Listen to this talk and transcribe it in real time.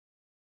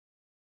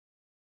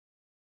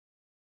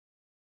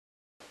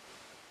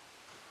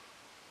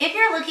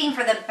are looking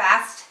for the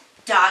best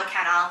dog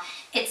kennel,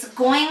 it's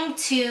going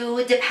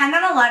to depend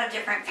on a lot of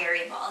different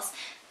variables.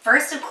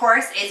 First, of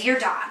course, is your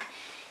dog.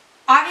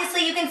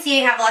 Obviously, you can see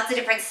I have lots of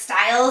different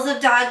styles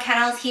of dog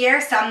kennels here,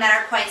 some that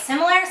are quite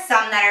similar,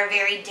 some that are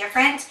very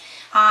different.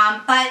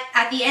 But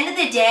at the end of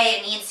the day,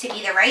 it needs to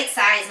be the right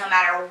size no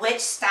matter which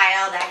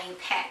style that you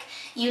pick.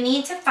 You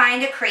need to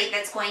find a crate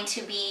that's going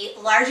to be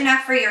large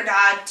enough for your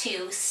dog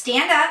to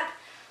stand up,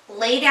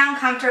 lay down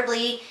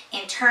comfortably,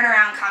 and turn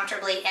around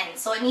comfortably in.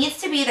 So it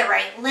needs to be the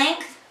right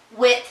length,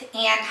 width,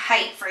 and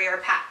height for your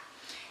pet.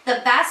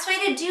 The best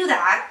way to do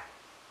that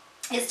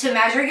is to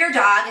measure your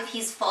dog if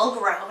he's full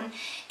grown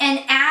and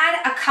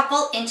add a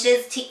couple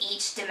inches to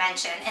each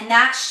dimension, and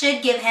that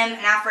should give him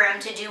enough room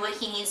to do what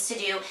he needs to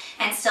do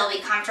and still be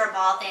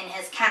comfortable in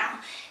his kennel.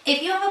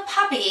 If you have a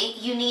puppy,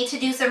 you need to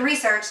do some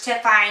research to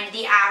find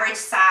the average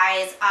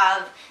size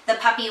of the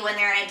puppy when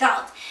they're an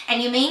adult.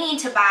 And you may need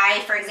to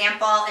buy, for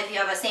example, if you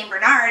have a St.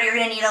 Bernard, you're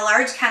going to need a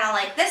large kennel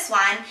like this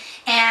one,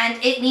 and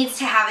it needs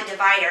to have a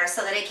divider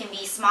so that it can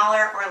be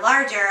smaller or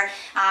larger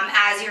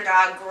as your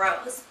dog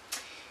grows.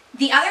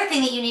 The other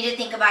thing that you need to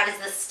think about is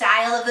the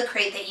style of the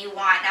crate that you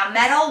want. Now,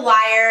 metal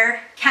wire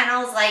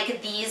kennels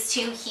like these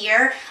two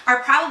here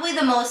are probably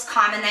the most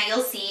common that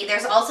you'll see.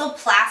 There's also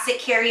plastic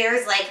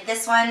carriers like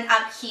this one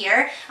up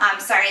here.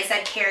 Sorry, I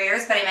said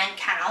carriers, but I meant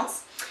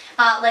kennels.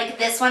 Like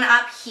this one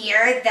up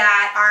here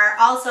that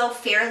are also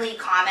fairly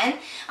common.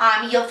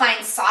 You'll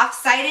find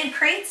soft-sided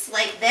crates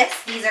like this.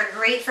 These are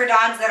great for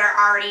dogs that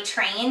are already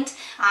trained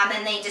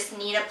and they just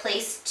need a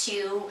place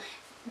to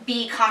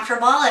be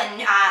comfortable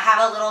and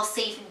have a little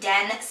safe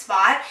den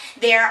spot.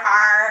 There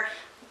are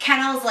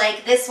kennels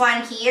like this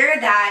one here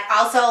that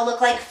also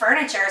look like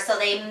furniture, so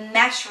they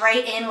mesh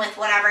right in with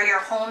whatever your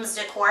home's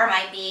decor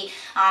might be.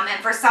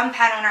 And for some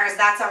pet owners,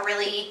 that's a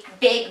really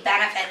big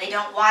benefit. They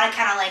don't want a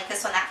kennel like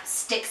this one that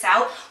sticks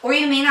out, or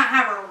you may not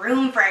have a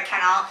room for a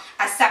kennel,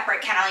 a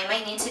separate kennel. You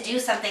might need to do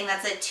something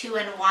that's a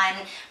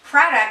 2-in-1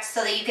 product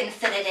so that you can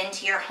fit it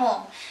into your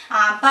home.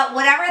 But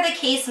whatever the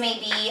case may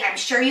be, I'm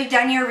sure you've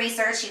done your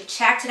research, you've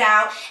checked it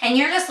out, and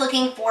you're just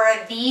looking for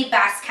the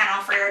best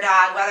kennel for your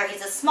dog, whether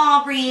he's a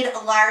small breed,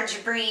 a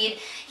large breed,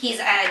 he's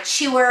a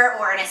chewer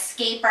or an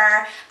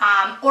escaper,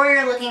 or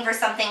you're looking for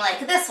something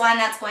like this one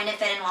that's going to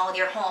fit in well with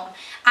your home.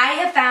 I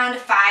have found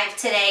 5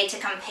 today to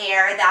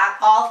compare that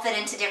all fit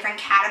into different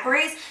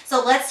categories,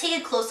 so let's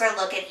take a closer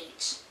look at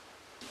each.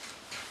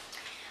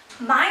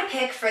 My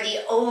pick for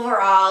the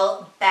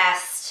overall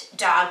best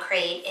dog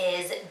crate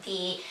is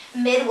the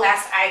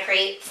Midwest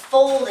iCrate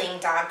folding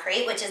dog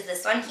crate, which is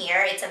this one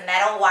here. It's a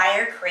metal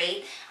wire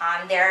crate.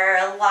 There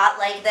are a lot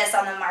like this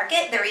on the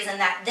market. The reason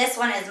that this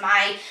one is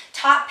my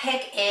top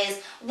pick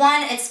is,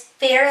 one, it's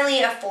fairly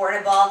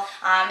affordable.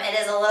 It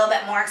is a little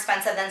bit more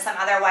expensive than some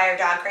other wire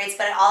dog crates,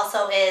 but it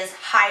also is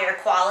higher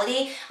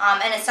quality,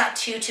 and it's not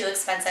too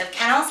expensive.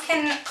 Kennels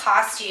can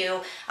cost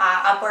you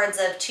upwards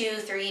of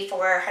 $200, $300,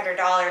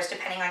 $400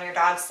 depending on your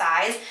dog's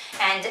size,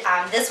 and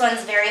this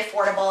one's very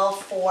affordable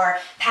for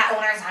pet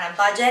owners on a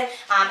budget,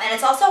 and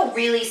it's also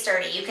really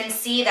sturdy. You can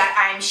see that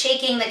I'm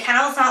shaking. The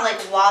kennel's not like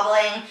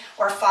wobbling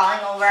or falling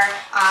over.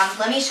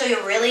 Let me show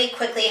you really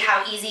quickly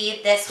how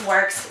easy this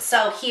works.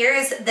 So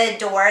here's the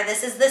door.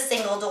 This is the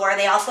single door.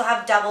 They also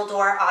have double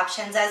door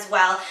options as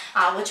well,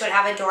 which would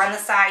have a door on the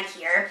side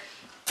here.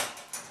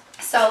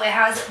 So it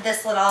has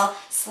this little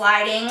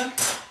sliding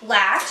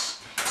latch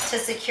to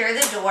secure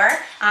the door,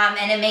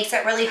 and it makes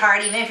it really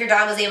hard. Even if your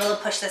dog was able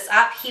to push this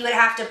up, he would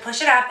have to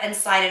push it up and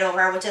slide it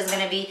over, which is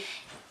going to be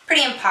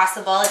pretty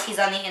impossible if he's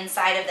on the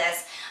inside of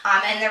this.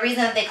 And the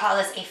reason that they call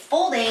this a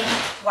folding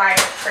wire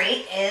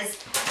crate is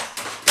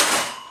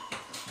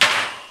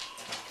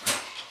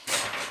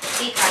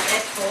because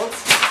it folds.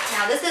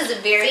 Now this is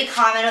very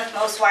common with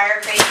most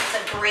wire crates.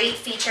 It's a great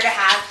feature to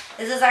have.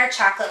 This is our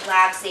chocolate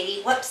lab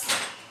Sadie. Whoops.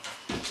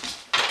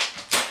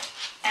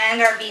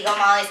 And our Beagle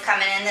Molly's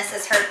coming in. This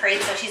is her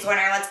crate, so she's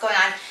wondering what's going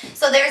on.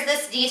 So there's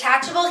this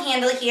detachable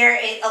handle here.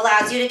 It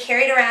allows you to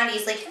carry it around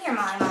easily. Come here,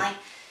 Molly.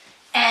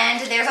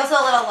 And there's also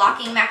a little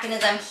locking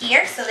mechanism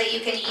here so that you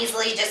can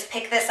easily just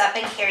pick this up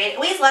and carry it. It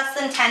weighs less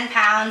than 10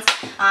 pounds,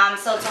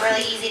 so it's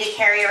really easy to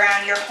carry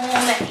around your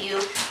home if you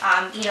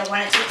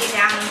want to take it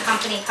down when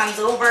company comes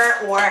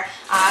over, or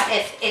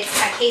if it's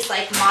a case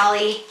like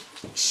Molly.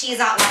 She's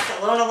not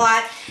left alone a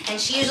lot, and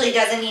she usually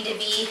doesn't need to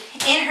be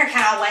in her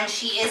kennel when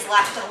she is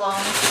left alone.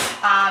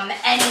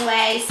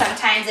 Anyway,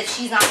 sometimes if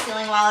she's not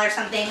feeling well or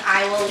something,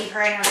 I will leave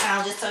her in her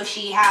kennel just so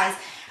she has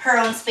her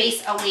own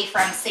space away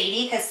from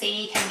Sadie, because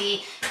Sadie can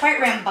be quite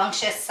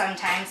rambunctious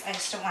sometimes. I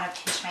just don't want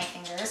to pinch my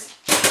fingers.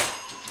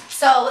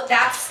 So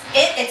that's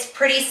it. It's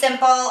pretty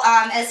simple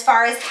as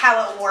far as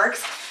how it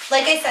works.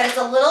 Like I said, it's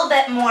a little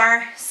bit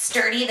more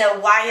sturdy. The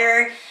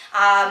wire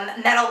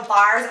metal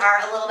bars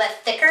are a little bit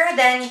thicker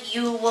than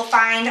you will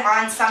find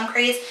on some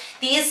crates.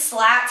 These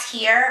slats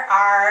here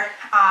are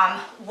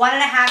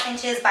 1.5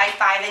 inches by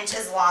 5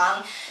 inches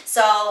long.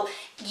 So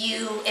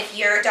if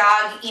your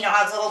dog,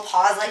 has little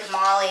paws like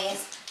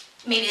Molly's,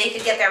 maybe they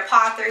could get their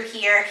paw through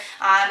here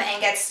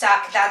and get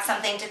stuck. That's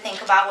something to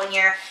think about when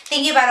you're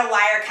thinking about a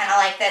wire kennel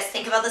like this.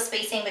 Think about the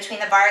spacing between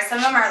the bars. Some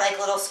of them are like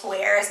little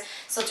squares,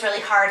 so it's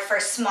really hard for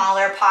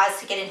smaller paws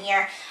to get in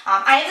here.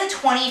 I have the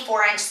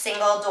 24-inch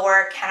single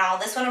door kennel.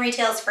 This one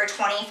retails for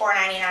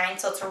 $24.99,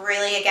 so it's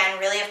really, again,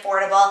 really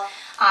affordable.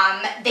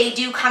 They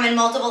do come in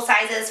multiple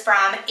sizes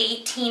from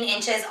 18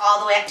 inches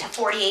all the way up to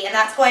 48, and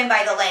that's going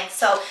by the length.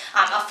 So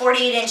a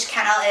 48-inch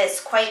kennel is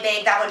quite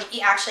big. That would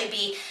actually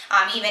be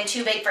even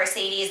too big for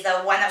Sadie's. The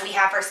one that we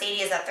have for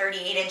Sadie is a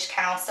 38-inch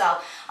kennel, so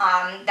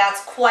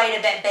that's quite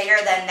a bit bigger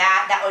than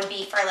that. That would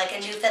be for like a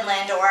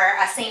Newfoundland or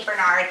a St.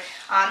 Bernard.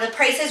 The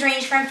prices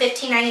range from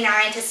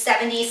 $15.99 to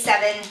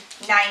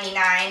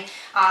 $77.99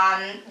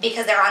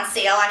 because they're on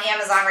sale on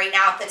Amazon right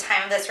now at the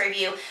time of this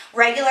review.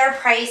 Regular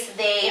price,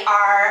 they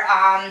are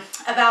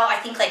about, I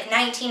think, like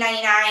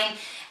 $19.99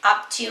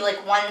 up to like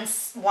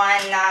 $129.99,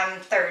 I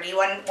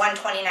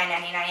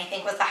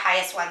think was the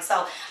highest one.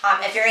 So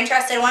if you're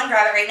interested in one,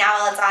 grab it right now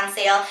while it's on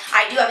sale.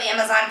 I do have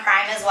Amazon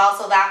Prime as well,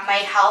 so that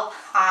might help.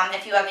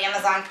 If you have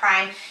Amazon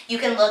Prime, you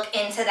can look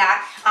into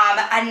that.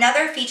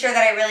 Another feature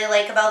that I really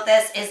like about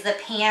this is the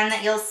pan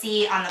that you'll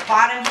see on the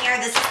bottom here.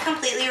 This is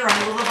completely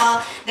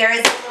removable. There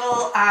is a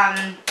little,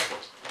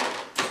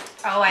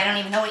 oh, I don't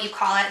even know what you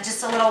call it,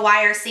 just a little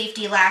wire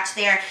safety latch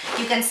there.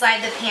 You can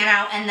slide the pan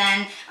out and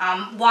then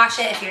wash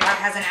it if your dog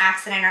has an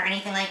accident or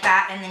anything like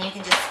that, and then you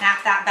can just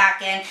snap that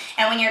back in.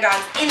 And when your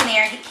dog's in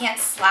there, he can't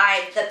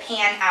slide the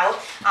pan out.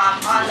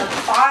 On the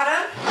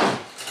bottom,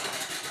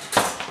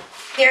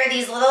 there are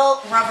these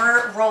little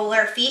rubber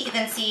roller feet. You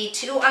can see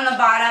 2 on the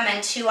bottom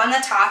and 2 on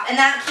the top, and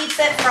that keeps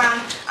it from,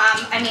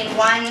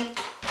 one,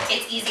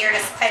 it's easier to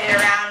slide it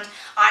around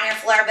on your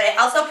floor, but it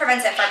also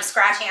prevents it from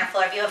scratching your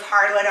floor. If you have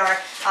hardwood or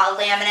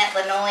laminate,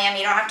 linoleum,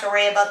 you don't have to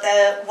worry about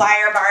the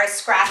wire bars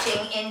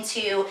scratching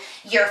into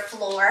your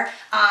floor.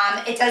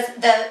 It does,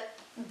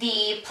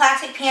 the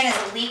plastic pan is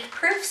leak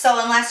proof, so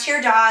unless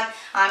your dog,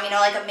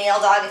 like a male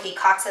dog, if he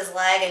cocks his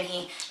leg and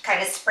he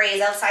kind of sprays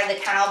outside the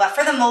kennel, but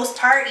for the most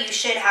part, you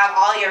should have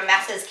all your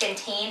messes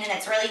contained, and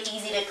it's really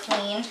easy to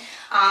clean.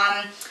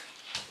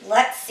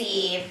 Let's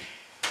see.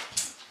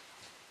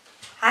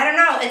 I don't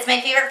know, it's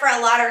my favorite for a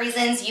lot of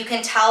reasons. You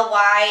can tell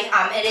why.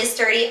 It is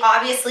sturdy.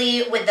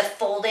 Obviously, with the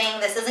folding,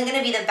 this isn't going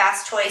to be the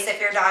best choice if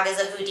your dog is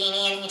a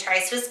Houdini and he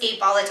tries to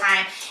escape all the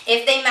time.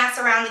 If they mess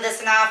around with this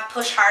enough,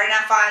 push hard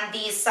enough on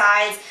these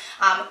sides,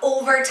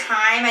 over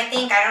time, I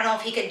don't know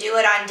if he could do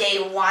it on day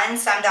one.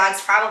 Some dogs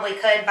probably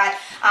could, but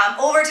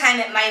over time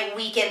it might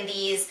weaken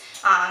these,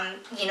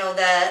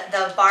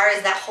 the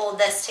bars that hold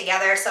this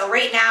together. So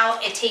right now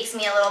it takes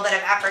me a little bit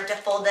of effort to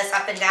fold this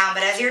up and down,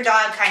 but as your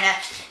dog kind of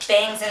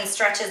bangs and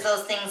stretches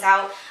those things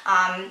out,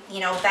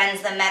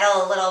 bends the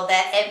metal a little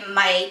bit, it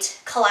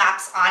might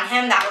collapse on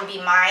him. That would be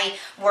my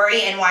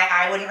worry and why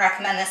I wouldn't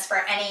recommend this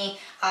for any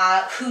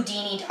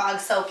Houdini dog,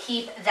 so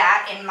keep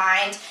that in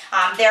mind.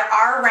 There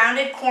are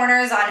rounded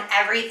corners on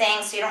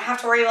everything, so you don't have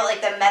to worry about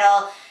like the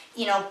metal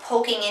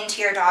poking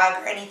into your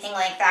dog or anything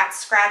like that,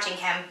 scratching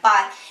him.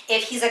 But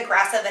if he's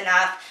aggressive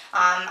enough,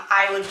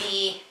 I would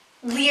be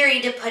leery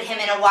to put him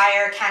in a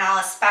wire kennel,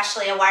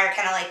 especially a wire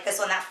kennel like this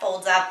one that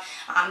folds up.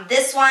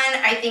 This one,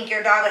 I think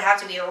your dog would have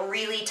to be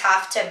really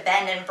tough to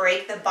bend and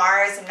break the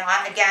bars.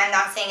 Not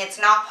saying it's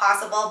not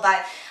possible,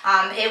 but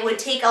it would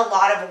take a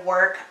lot of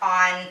work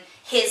on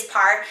his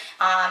part.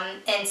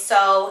 And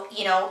so,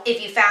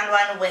 if you found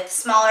one with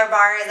smaller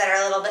bars that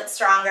are a little bit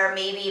stronger,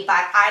 maybe,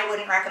 but I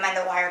wouldn't recommend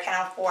a wire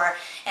kennel for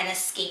an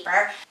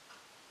escaper.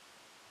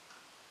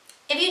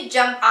 If you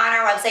jump on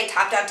our website,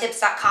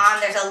 topdogtips.com,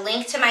 there's a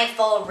link to my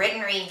full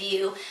written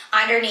review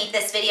underneath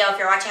this video. If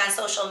you're watching on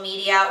social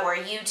media or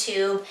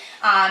YouTube,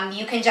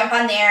 you can jump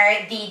on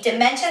there. The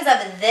dimensions of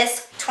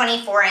this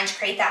 24-inch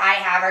crate that I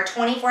have are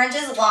 24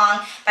 inches long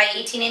by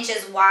 18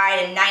 inches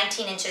wide and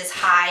 19 inches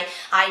high.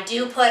 I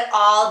do put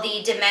all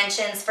the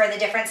dimensions for the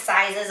different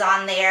sizes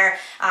on there.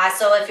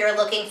 So if you're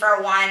looking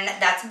for one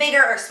that's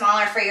bigger or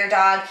smaller for your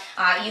dog,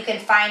 you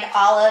can find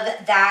all of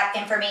that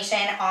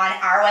information on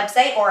our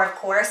website, or of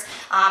course,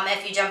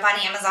 if you jump on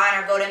Amazon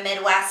or go to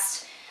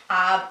Midwest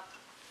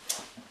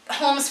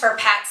Homes for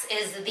Pets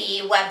is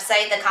the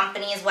website, the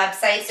company's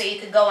website, so you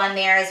could go on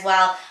there as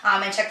well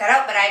and check that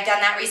out. But I've done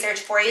that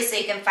research for you, so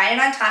you can find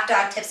it on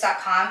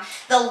topdogtips.com.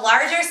 The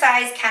larger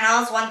size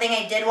kennels, one thing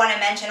I did want to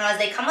mention was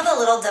they come with a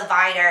little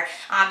divider,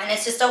 and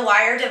it's just a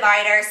wire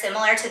divider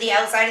similar to the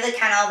outside of the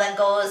kennel that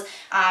goes,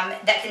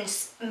 that can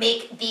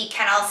make the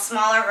kennel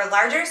smaller or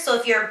larger. So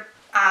if you're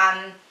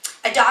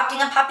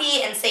adopting a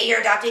puppy, and say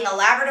you're adopting a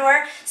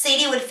Labrador,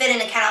 Sadie would fit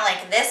in a kennel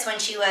like this when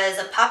she was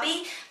a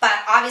puppy, but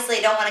obviously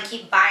I don't want to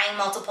keep buying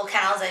multiple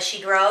kennels as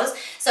she grows.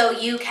 So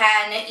you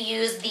can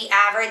use the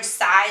average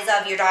size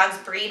of your dog's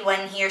breed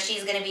when he or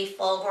she's going to be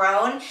full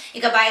grown.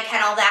 You could buy a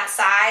kennel that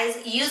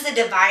size, use the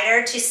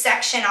divider to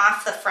section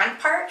off the front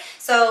part.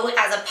 So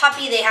as a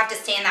puppy, they have to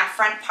stay in that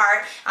front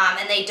part,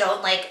 and they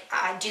don't like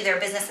do their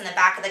business in the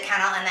back of the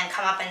kennel and then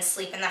come up and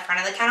sleep in the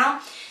front of the kennel.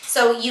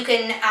 So you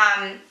can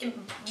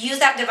use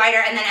that divider,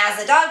 and then as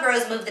the dog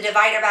grows, move the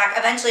divider back.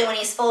 Eventually when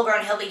he's full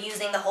grown, he'll be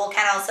using the whole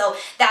kennel, so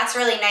that's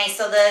really nice.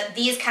 So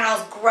these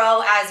kennels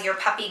grow as your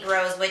puppy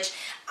grows, which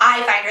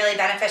I find really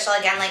beneficial.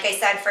 Again, like I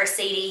said, for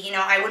Sadie, you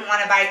know, I wouldn't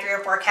want to buy 3 or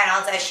 4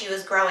 kennels as she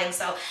was growing,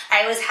 so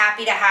I was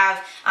happy to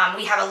have,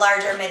 we have a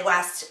larger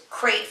Midwest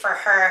crate for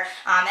her,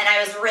 and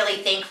I was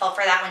really thankful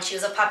for that. When she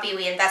was a puppy,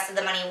 we invested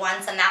the money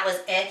once and that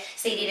was it.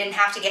 Sadie didn't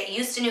have to get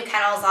used to new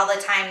kennels all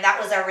the time. That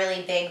was a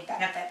really big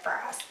benefit for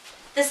us.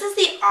 This is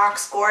the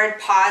Oxgoard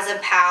Paws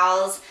and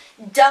Pals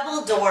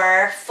double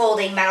door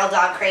folding metal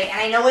dog crate, and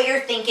I know what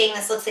you're thinking.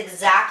 This looks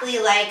exactly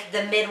like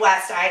the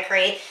Midwest eye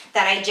crate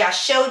that I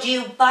just showed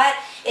you, but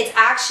it's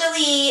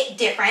actually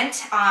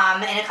different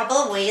in a couple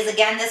of ways.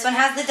 Again, this one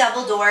has the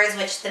double doors,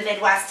 which the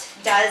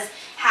Midwest does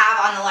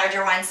have on the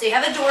larger one. So you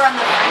have a door on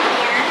the front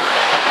here,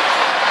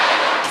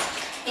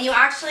 and you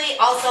actually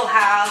also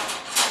have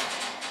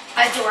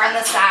a door on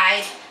the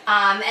side.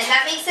 And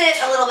that makes it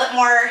a little bit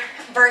more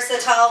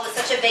versatile with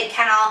such a big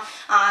kennel.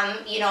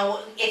 You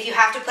know, if you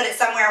have to put it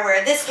somewhere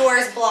where this door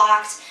is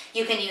blocked,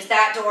 you can use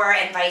that door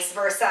and vice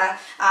versa.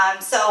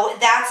 So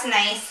that's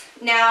nice.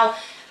 Now,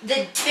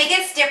 the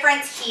biggest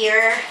difference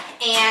here,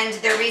 and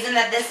the reason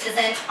that this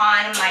isn't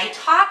on my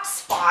top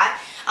spot,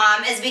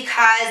 is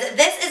because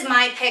this is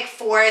my pick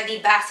for the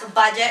best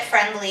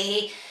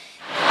budget-friendly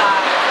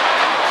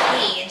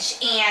cage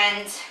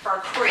and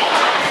for crate. A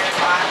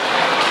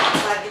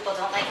lot of people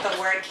don't like the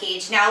word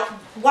cage. Now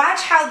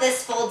watch how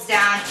this folds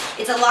down.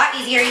 It's a lot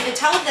easier. You can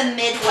tell with the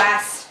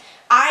Midwest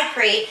eye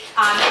crate,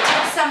 it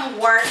took some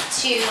work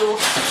to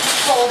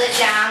fold it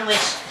down,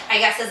 which I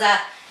guess is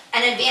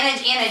an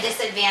advantage and a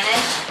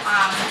disadvantage.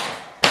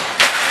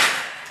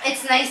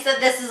 It's nice that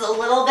this is a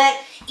little bit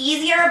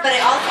easier, but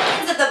it also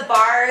means that the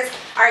bars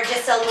are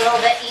just a little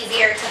bit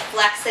easier to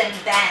flex and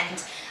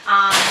bend.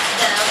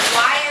 The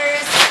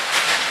wires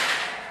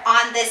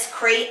on this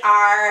crate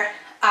are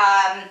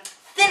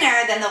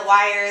thinner than the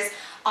wires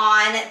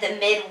on the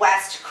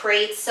Midwest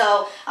crate.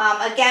 So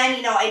again,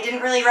 you know, I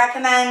didn't really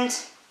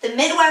recommend the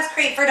Midwest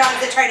crate for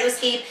dogs that try to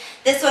escape.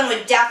 This one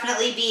would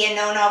definitely be a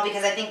no-no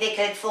because I think they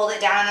could fold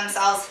it down on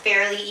themselves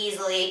fairly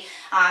easily.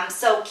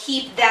 So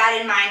keep that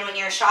in mind when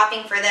you're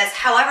shopping for this.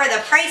 However,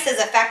 the price is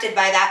affected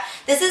by that.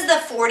 This is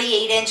the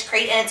 48-inch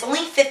crate and it's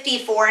only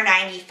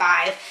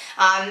 $54.95.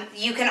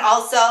 You can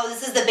also,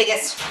 this is the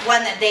biggest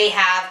one that they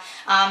have,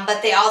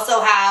 but they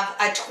also have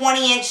a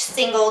 20-inch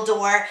single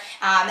door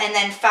and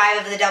then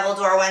 5 of the double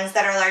door ones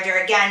that are larger.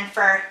 Again,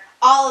 for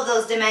all of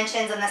those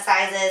dimensions and the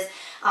sizes,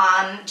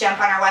 jump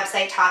on our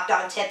website, Top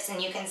Dog Tips,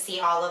 and you can see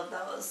all of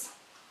those.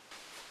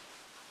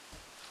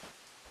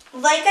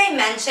 Like I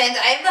mentioned,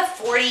 I have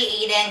the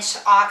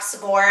 48-inch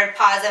Oxgoard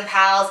Paws and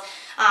Pals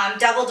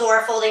double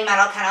door folding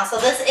metal kennel. So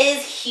this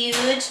is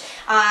huge.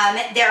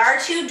 There are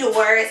 2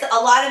 doors. A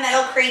lot of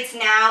metal crates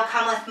now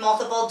come with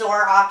multiple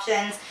door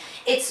options.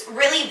 It's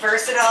really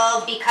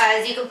versatile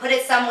because you can put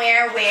it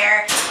somewhere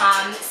where,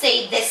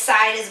 say, this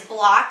side is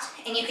blocked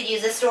and you could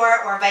use this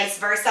door or vice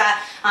versa.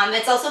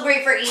 It's also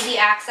great for easy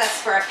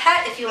access for a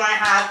pet if you want to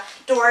have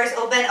doors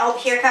open. Oh,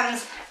 here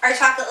comes our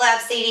chocolate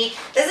lab, Sadie.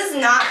 This is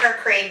not her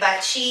crate,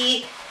 but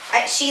she's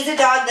a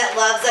dog that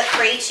loves a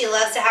crate. She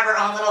loves to have her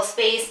own little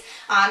space,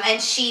 and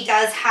she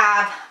does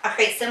have a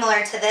crate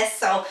similar to this,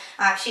 so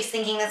she's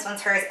thinking this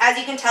one's hers. As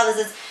you can tell,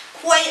 this is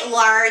quite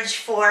large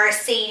for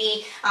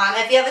Sadie.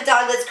 If you have a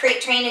dog that's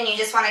crate trained and you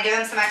just want to give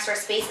him some extra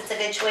space, it's a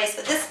good choice.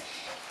 But this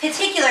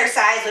particular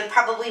size would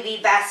probably be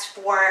best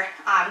for,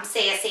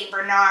 say, a St.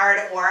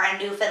 Bernard or a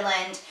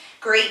Newfoundland,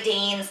 Great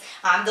Danes,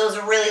 those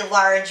really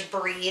large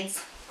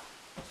breeds.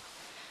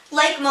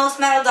 Like most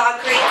metal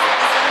dog crates,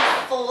 this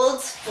one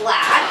folds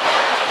flat.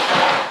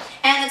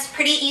 And it's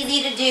pretty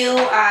easy to do.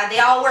 They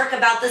all work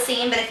about the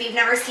same, but if you've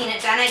never seen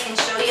it done, I can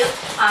show you.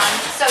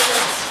 So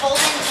you'll fold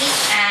in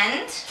each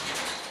end.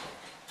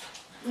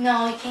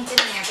 No, you can't get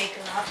in there, big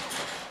girl.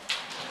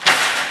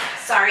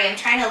 Sorry, I'm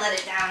trying to let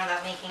it down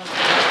without making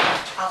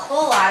a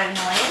whole lot of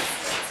noise.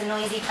 It's a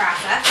noisy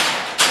process.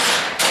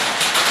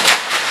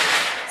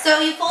 So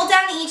you fold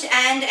down each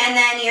end, and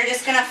then you're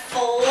just gonna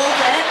fold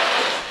it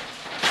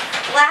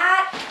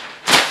flat,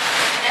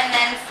 and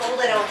then fold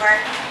it over.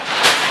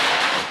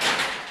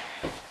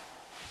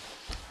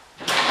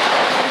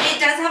 It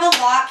does have a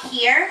lock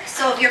here,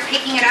 so if you're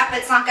picking it up,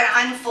 it's not going to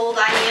unfold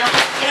on you.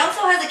 It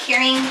also has a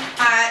carrying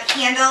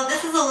handle.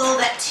 This is a little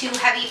bit too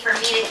heavy for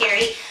me to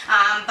carry,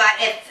 but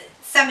if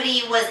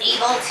somebody was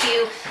able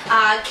to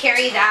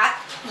carry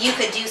that, you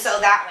could do so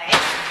that way.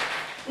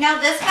 Now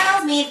this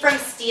kennel is made from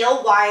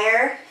steel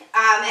wire.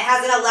 It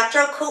has an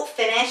electrocoat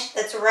finish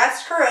that's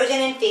rust, corrosion,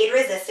 and fade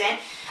resistant.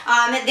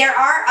 There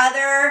are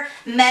other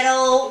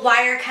metal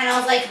wire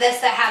kennels like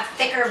this that have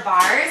thicker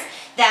bars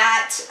that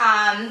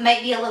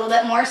might be a little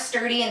bit more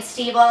sturdy and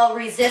stable,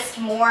 resist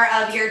more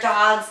of your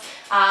dog's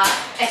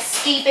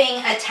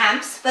escaping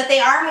attempts, but they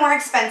are more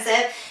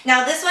expensive.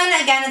 Now this one,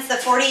 again, it's the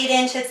 48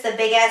 inch, it's the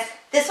biggest.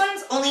 This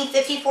one's only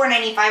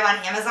 $54.95 on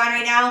Amazon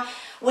right now,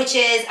 which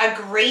is a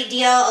great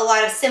deal. A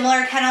lot of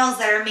similar kennels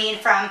that are made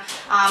from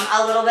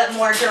a little bit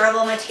more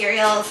durable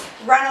materials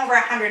run over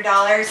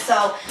 $100.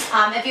 So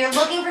if you're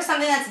looking for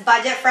something that's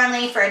budget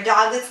friendly for a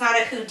dog that's not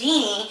a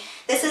Houdini,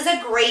 this is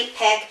a great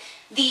pick.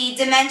 The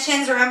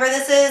dimensions, remember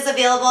this is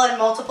available in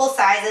multiple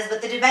sizes,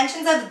 but the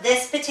dimensions of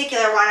this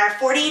particular one are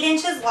 48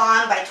 inches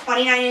long by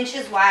 29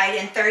 inches wide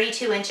and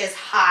 32 inches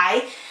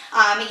high.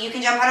 You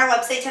can jump on our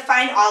website to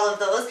find all of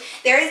those.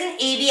 There is an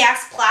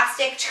ABS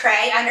plastic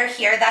tray under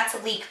here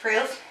that's leak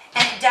proof,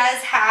 and it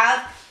does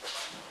have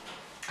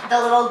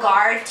the little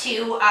guard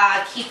to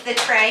keep the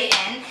tray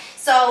in.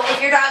 So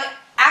if your dog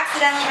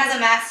accidentally has a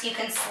mess, you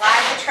can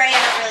slide the tray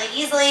out really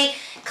easily,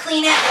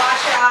 clean it,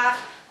 wash it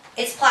off.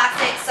 It's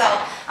plastic, so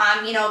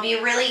you know, it'll be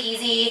really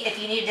easy if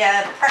you need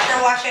to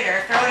pressure wash it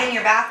or throw it in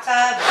your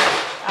bathtub,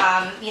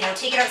 or, you know,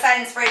 take it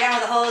outside and spray it down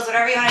with a hose,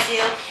 whatever you want to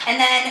do.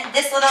 And then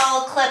this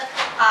little clip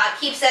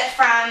keeps it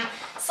from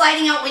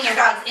sliding out when your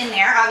dog's in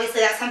there. Obviously,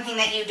 that's something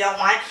that you don't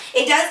want.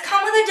 It does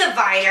come with a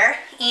divider,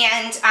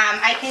 and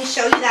I can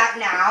show you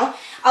that now.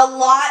 A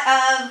lot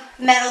of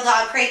metal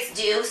dog crates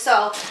do,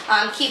 so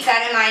keep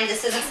that in mind.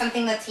 This isn't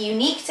something that's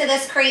unique to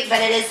this crate, but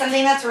it is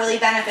something that's really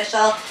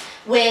beneficial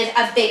with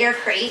a bigger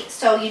crate,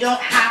 so you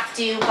don't have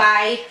to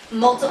buy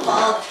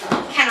multiple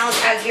kennels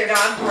as your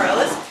dog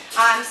grows.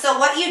 So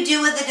what you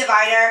do with the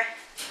divider,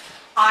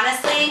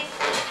 honestly,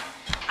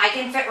 I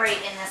can fit right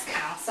in this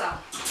kennel. So,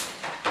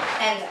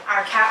 and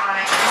our cat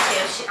Anna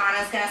can too.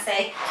 Anna's gonna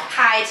say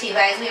hi to you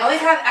guys. We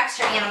always have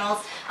extra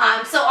animals.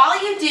 So all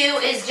you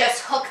do is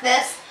just hook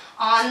this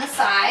on the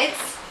sides,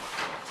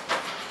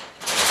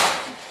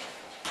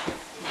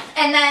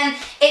 and then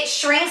it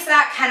shrinks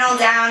that kennel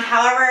down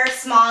however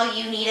small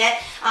you need it,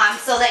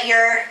 so that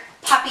your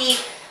puppy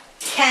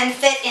can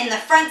fit in the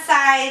front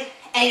side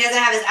and he doesn't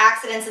have his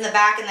accidents in the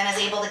back and then is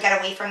able to get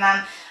away from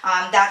them.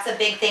 That's a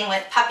big thing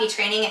with puppy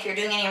training. If you're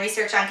doing any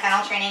research on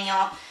kennel training,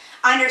 you'll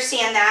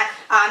understand that.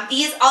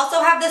 These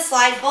also have the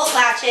slide bolt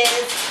latches.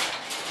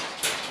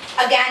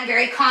 Again,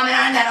 very common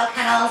on metal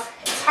kennels.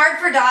 It's hard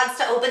for dogs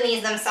to open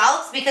these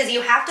themselves because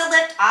you have to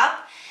lift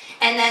up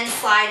and then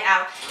slide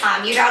out.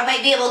 Your dog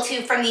might be able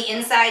to, from the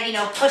inside, you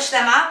know, push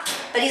them up,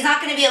 but he's not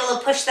gonna be able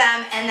to push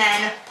them and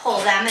then pull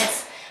them.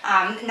 It's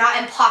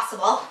not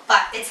impossible,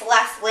 but it's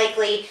less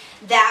likely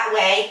that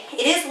way.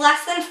 It is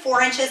less than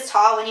 4 inches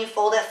tall when you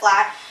fold it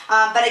flat,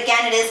 but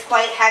again, it is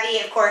quite heavy,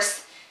 of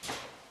course,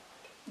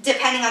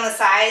 depending on the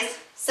size.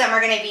 Some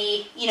are gonna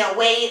be, you know,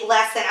 way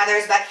less than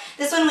others, but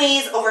this one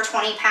weighs over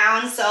 20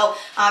 pounds, so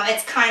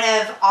it's kind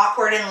of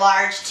awkward and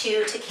large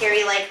to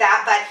carry like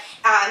that. But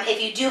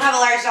if you do have a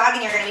large dog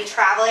and you're gonna be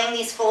traveling,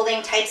 these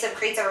folding types of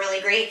crates are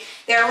really great.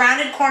 There are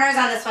rounded corners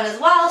on this one as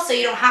well, so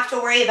you don't have to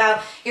worry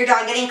about your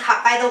dog getting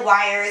cut by the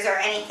wires or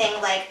anything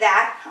like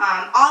that.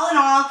 All in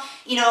all,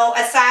 you know,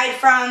 aside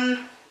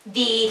from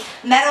the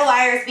metal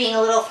wires being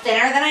a little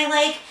thinner than I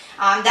like,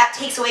 that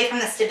takes away from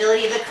the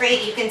stability of the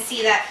crate. You can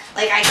see that,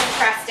 like, I can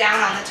press down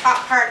on the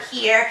top part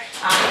here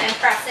and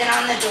press in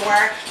on the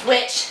door,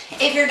 which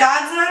if your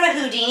dog's not a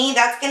Houdini,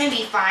 that's going to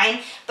be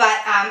fine.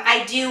 But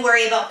I do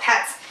worry about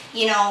pets,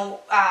 you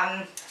know,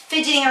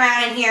 fidgeting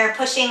around in here,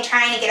 pushing,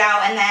 trying to get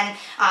out, and then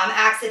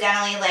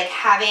accidentally, like,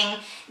 having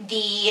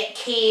the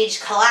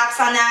cage collapse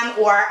on them.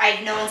 Or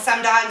I've known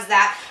some dogs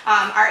that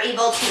are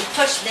able to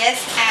push this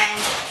and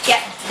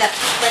get the,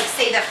 like,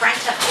 say the front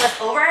to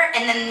flip over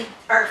and then,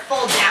 or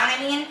fold down, I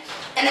mean,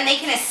 and then they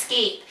can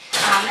escape.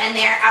 And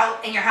they're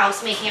out in your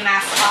house making a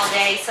mess all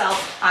day. So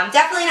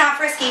definitely not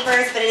for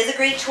escapers, but it is a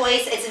great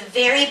choice. It's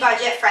very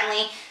budget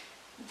friendly.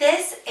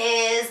 This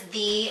is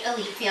the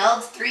Elite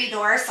Field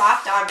 3-door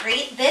soft dog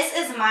crate. This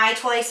is my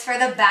choice for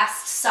the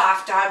best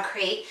soft dog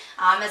crate.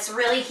 It's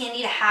really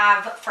handy to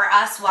have for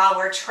us while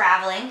we're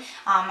traveling.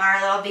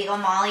 Our little Beagle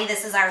Molly,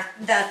 this is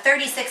the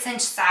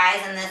 36-inch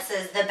size, and this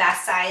is the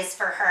best size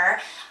for her.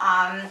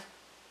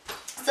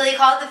 So they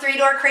call it the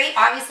 3-door crate.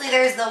 Obviously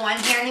there's the one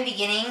here in the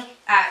beginning,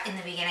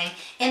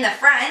 in the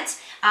front,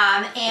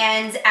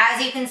 and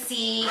as you can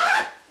see,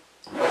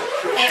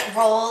 it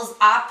rolls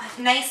up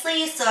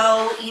nicely.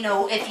 So, you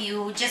know, if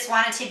you just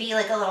want it to be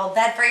like a little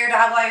bed for your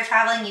dog while you're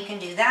traveling, you can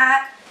do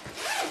that.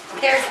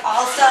 There's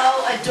also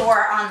a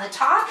door on the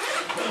top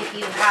if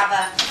you have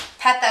a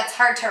pet that's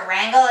hard to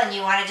wrangle and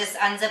you want to just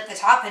unzip the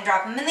top and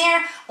drop him in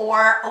there,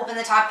 or open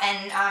the top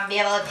and be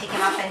able to pick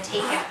him up and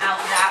take him out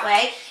that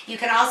way. You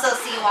can also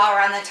see while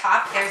we're on the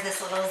top, there's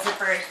this little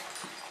zippered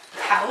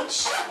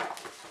pouch.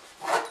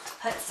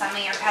 Put some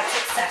of your pet's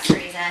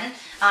accessories in.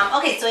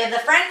 Okay, so we have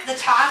the front, the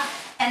top,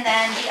 and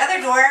then the other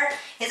door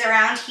is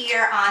around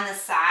here on the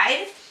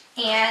side.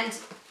 And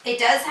it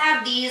does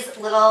have these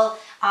little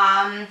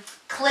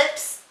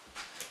clips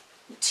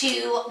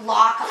to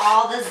lock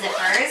all the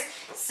zippers.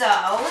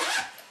 So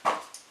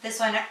this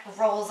one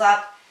rolls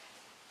up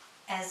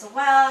as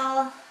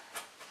well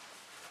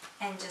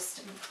and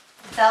just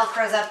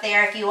Velcros up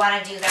there if you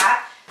want to do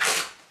that.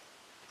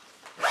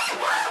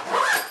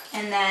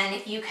 And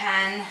then you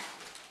can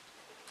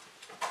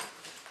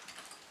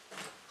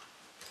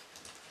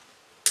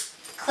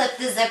clip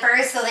the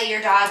zippers so that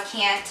your dog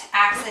can't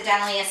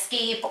accidentally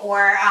escape,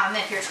 or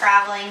if you're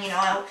traveling, you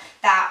know,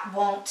 that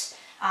won't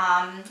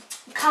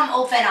come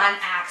open on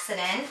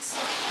accident.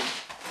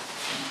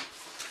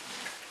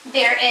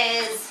 There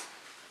is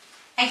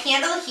a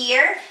handle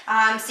here,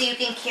 so you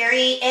can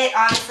carry it.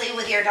 Obviously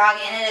with your dog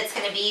in it, it's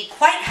going to be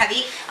quite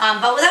heavy,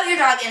 but without your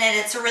dog in it,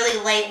 it's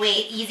really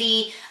lightweight,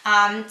 easy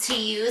to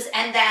use.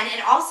 And then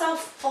it also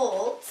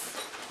folds.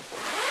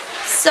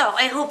 So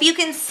I hope you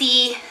can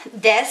see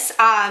this.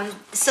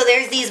 So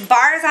there's these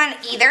bars on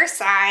either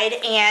side,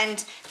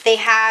 and they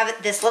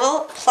have this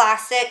little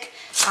plastic,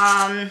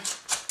 I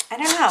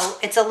don't know,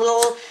 it's a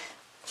little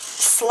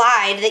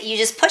slide that you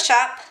just push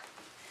up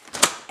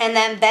and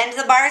then bend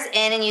the bars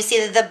in, and you see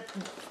that the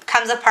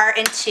comes apart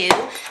in two.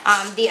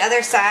 The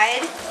other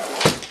side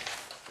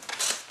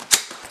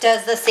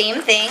does the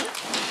same thing.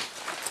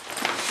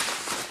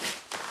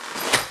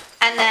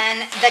 And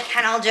then the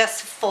kennel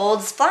just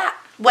folds flat.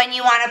 When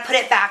you want to put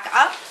it back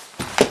up,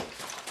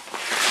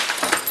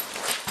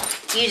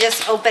 you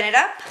just open it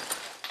up,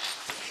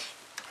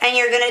 and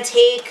you're going to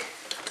take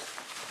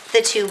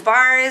the two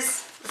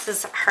bars. This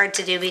is hard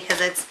to do because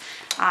it's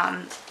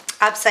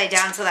upside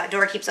down, so that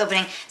door keeps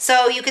opening.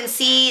 So you can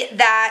see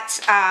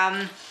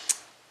that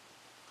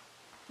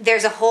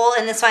there's a hole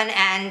in this one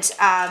and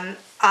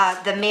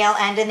the male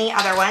end in the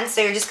other one.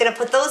 So you're just going to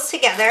put those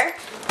together,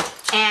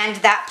 and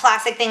that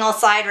plastic thing will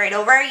slide right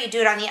over. You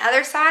do it on the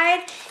other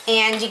side,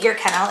 and your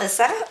kennel is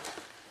set up.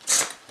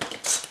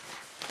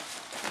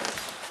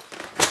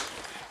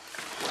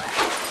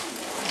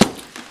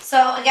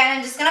 So again,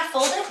 I'm just going to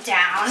fold it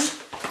down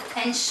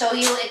and show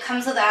you. It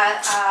comes with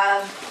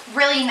a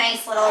really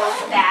nice little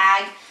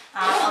bag,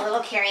 a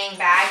little carrying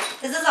bag.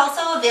 This is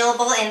also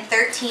available in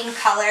 13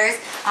 colors.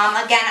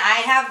 Again,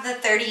 I have the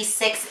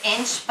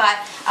 36-inch, but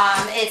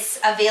it's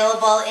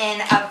available in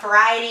a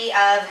variety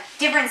of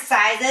different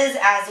sizes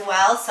as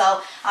well.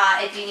 So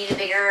if you need a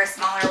bigger or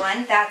smaller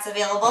one, that's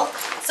available.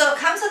 So it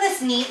comes with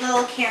this neat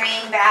little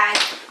carrying bag.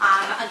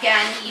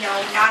 Again, you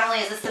know, not only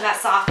is this the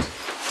best soft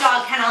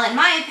dog kennel in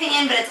my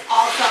opinion, but it's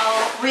also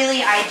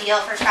really ideal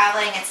for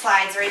traveling. It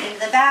slides right into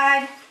the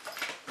bag,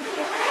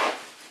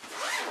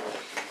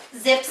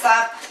 zips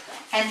up,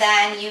 and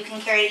then you can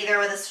carry it either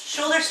with a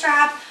shoulder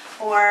strap,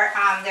 or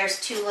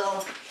there's two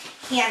little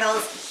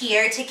handles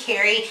here to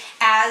carry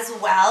as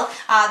well.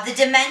 The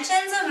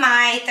dimensions of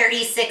my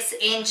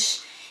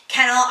 36-inch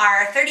kennel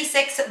are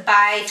 36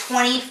 by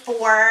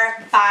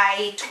 24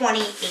 by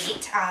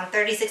 28,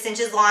 36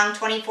 inches long,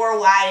 24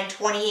 wide, and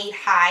 28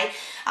 high.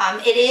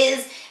 It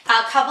is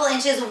a couple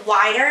inches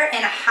wider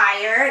and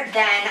higher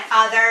than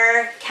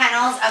other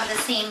kennels of the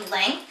same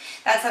length.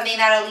 That's something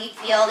that Elite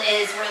Field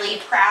is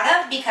really proud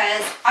of,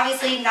 because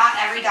obviously not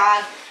every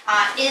dog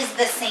is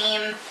the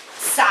same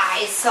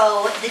size.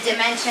 So the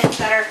dimensions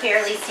that are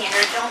fairly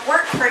standard don't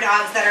work for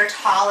dogs that are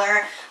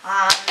taller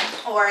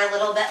or a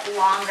little bit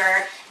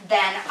longer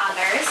than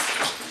others.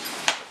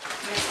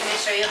 I'm just going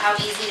to show you how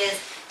easy it is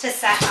to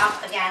set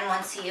up again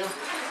once you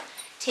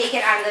take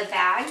it out of the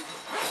bag.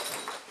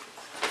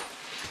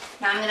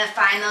 Now I'm going to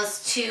find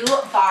those two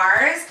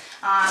bars,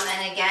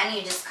 and again,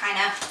 you just kind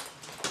of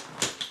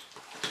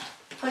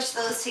push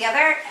those together,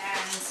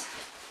 and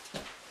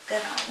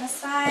good on this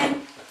side.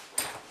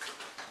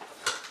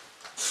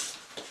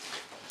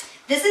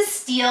 This is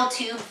steel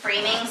tube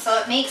framing, so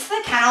it makes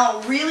the kennel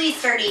really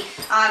sturdy,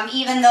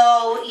 even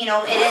though, you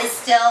know, it is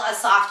still a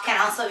soft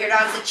kennel. So if your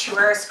dog's a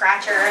chewer, or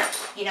scratcher,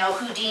 you know,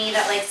 Houdini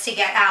that likes to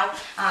get out,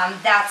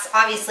 that's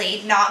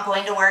obviously not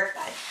going to work.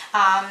 But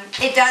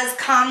it does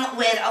come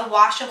with a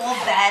washable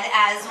bed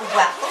as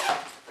well.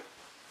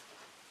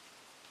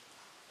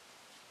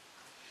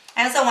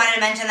 I also wanted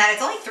to mention that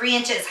it's only 3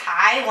 inches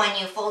high when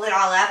you fold it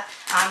all up,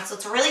 so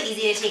it's really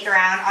easy to take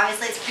around.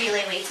 Obviously, it's pretty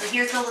lightweight. So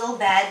here's the little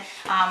bed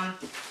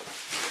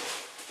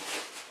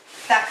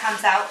that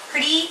comes out.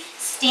 Pretty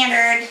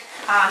standard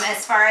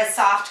as far as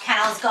soft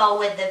kennels go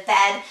with the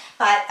bed,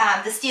 but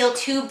the steel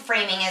tube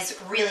framing is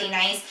really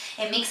nice.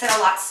 It makes it a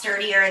lot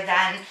sturdier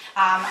than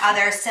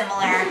other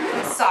similar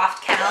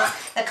soft kennels.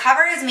 The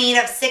cover is made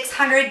of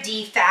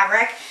 600D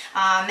fabric,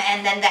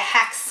 and then the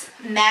hex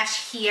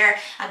mesh here.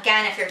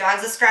 Again, if your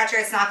dog's a scratcher,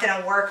 it's not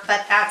going to work,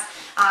 but that's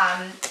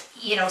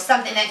you know,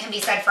 something that can be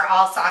said for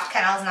all soft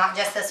kennels, not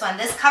just this one.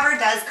 This cover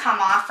does come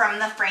off from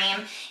the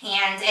frame,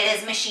 and it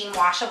is machine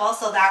washable,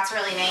 so that's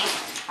really nice.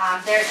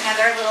 There's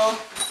another little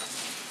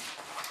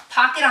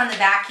pocket on the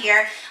back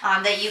here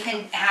that you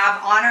can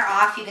have on or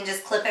off. You can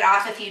just clip it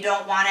off if you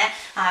don't want it.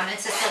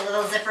 It's just a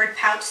little zippered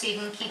pouch, so you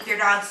can keep your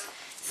dog's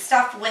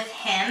stuff with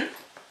him.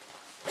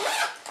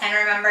 And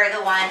remember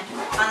the one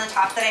on the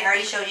top that I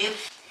already showed you.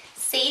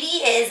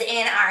 Sadie is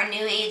in our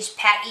New Age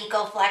Pet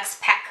EcoFlex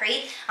pet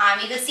crate.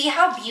 You can see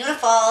how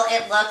beautiful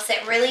it looks.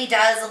 It really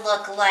does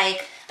look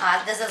like,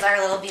 this is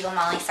our little Beagle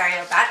Molly, sorry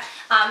about that.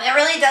 It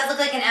really does look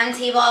like an end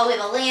table. We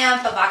have a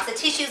lamp, a box of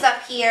tissues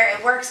up here.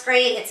 It works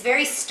great. It's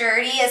very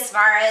sturdy as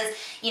far as,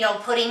 you know,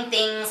 putting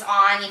things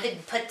on. You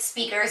could put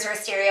speakers or a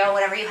stereo,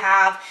 whatever you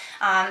have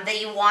that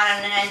you want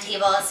on an end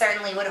table. It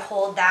certainly would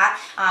hold that.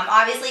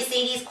 Obviously,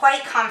 Sadie's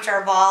quite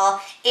comfortable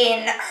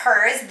in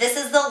hers. This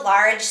is the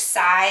large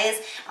size.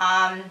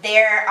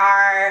 There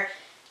are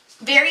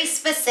very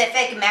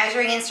specific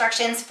measuring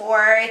instructions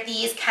for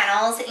these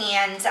kennels,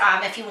 and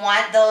if you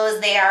want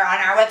those, they are on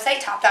our website,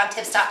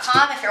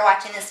 topdogtips.com. If you're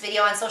watching this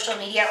video on social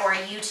media or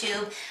on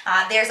YouTube,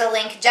 there's a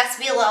link just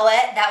below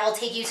it that will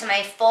take you to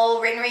my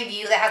full written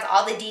review that has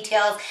all the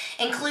details,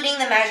 including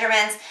the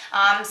measurements.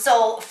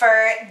 So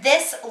for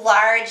this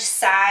large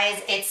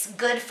size, it's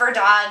good for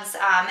dogs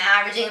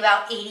averaging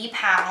about 80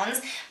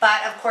 pounds,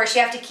 but of course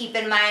you have to keep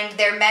in mind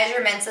their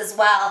measurements as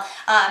well.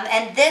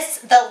 And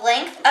the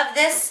length of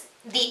this,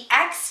 the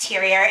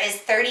exterior is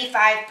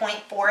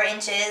 35.4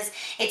 inches.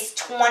 It's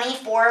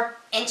 24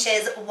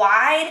 inches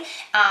wide,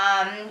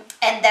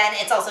 and then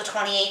it's also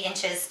 28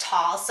 inches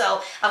tall.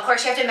 So of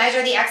course you have to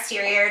measure the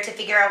exterior to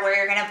figure out where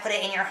you're going to put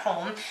it in your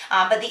home.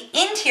 But the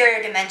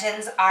interior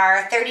dimensions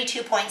are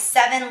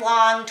 32.7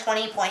 long,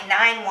 20.9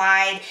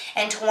 wide,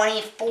 and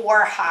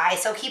 24 high.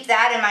 So keep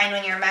that in mind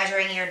when you're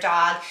measuring your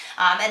dog.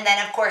 And then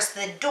of course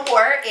the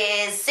door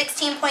is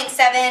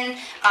 16.7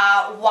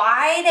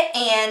 wide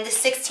and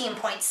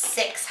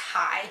 16.6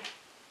 high.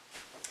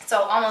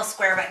 So almost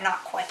square, but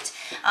not quite.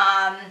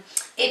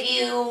 If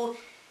you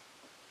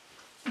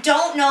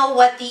don't know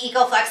what the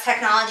EcoFlex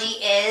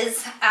technology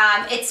is,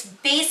 it's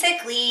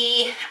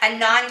basically a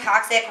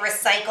non-toxic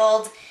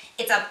recycled,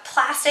 it's a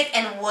plastic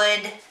and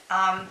wood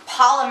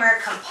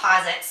polymer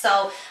composite.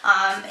 So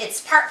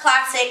it's part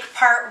plastic,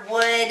 part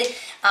wood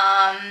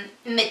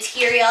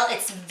material.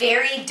 It's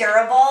very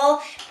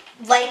durable,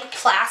 like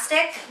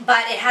plastic,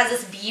 but it has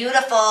this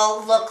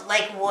beautiful look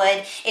like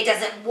wood. It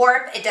doesn't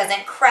warp, it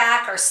doesn't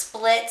crack or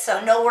split,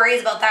 so no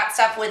worries about that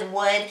stuff with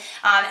wood.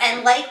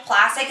 And like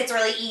plastic, it's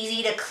really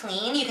easy to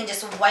clean. You can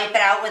just wipe it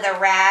out with a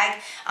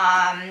rag,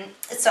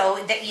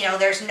 so that, you know,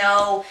 there's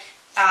no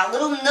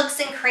little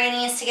nooks and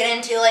crannies to get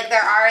into like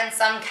there are in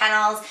some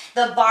kennels.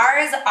 The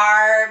bars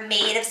are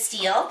made of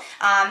steel,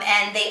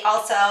 and they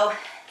also,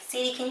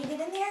 Sadie, can you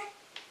get in there?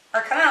 Or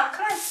come out,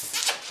 come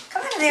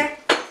on in there.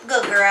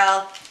 Good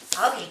girl.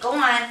 Okay, go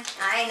on.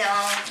 I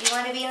know, you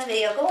want to be in the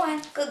video. Go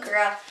on. Good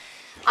girl.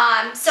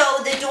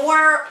 So the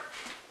door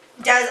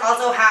does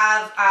also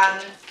have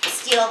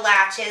steel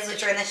latches,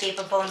 which are in the shape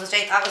of bones, which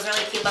I thought was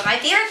really cute. But my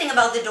favorite thing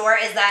about the door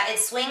is that it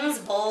swings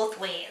both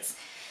ways.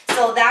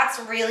 So that's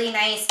really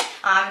nice.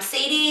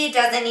 Sadie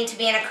doesn't need to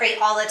be in a crate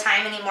all the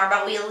time anymore,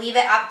 but we leave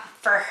it up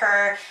for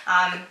her.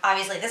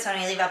 Obviously this one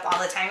we leave up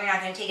all the time. You're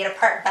not going to take it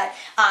apart, but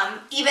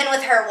even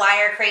with her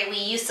wire crate, we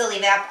used to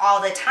leave it up all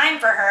the time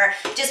for her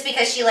just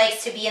because she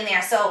likes to be in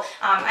there. So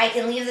I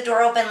can leave the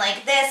door open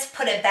like this,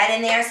 put a bed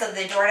in there so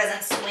the door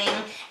doesn't swing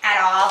at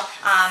all,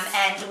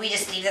 and we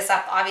just leave this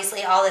up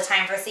obviously all the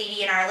time for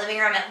Sadie in our living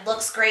room. It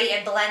looks great,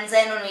 it blends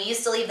in. When we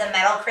used to leave the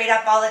metal crate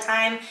up all the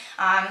time,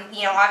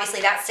 you know,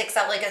 obviously that sticks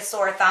out like a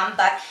sore thumb,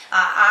 but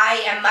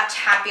I am much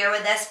happier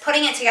with this.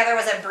 Putting it together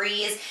was a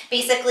breeze.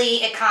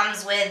 Basically it comes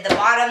with the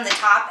bottom, the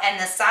top, and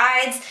the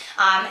sides,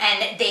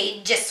 and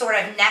they just sort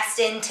of nest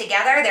in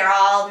together. They're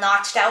all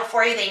notched out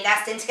for you. They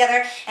nest in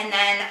together, and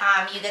then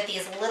you get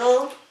these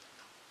little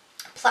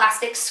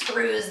plastic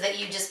screws that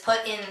you just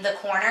put in the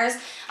corners,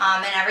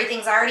 and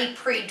everything's already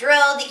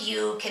pre-drilled.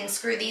 You can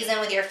screw these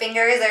in with your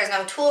fingers. There's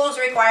no tools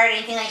required,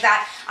 anything like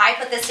that. I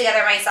put this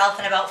together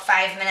myself in about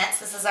 5 minutes.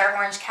 This is our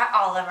orange cat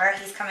Oliver.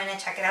 He's coming to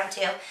check it out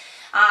too.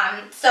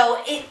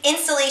 So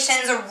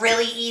installations are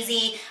really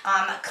easy,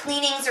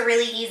 cleanings are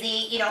really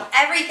easy, you know,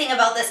 everything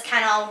about this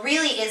kennel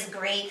really is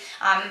great,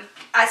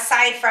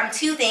 aside from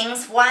two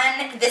things.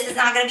 One, this is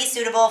not going to be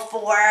suitable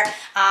for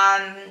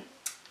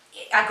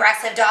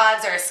aggressive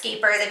dogs or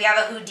escapers. If you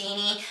have a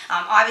Houdini,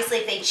 obviously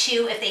if they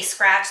chew, if they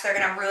scratch, they're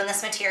going to ruin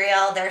this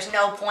material. There's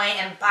no point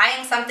in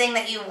buying something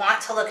that you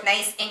want to look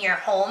nice in your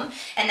home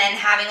and then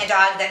having a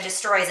dog that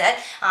destroys it.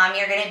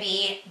 You're going to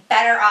be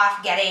better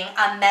off getting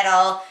a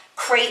metal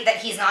crate that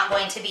he's not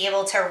going to be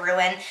able to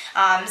ruin.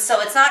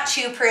 So it's not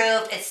chew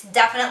proof. It's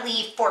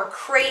definitely for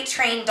crate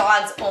trained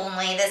dogs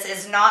only. This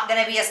is not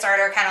going to be a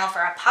starter kennel for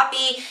a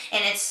puppy,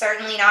 and it's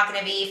certainly not going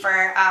to be for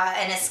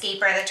an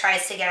escaper that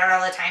tries to get out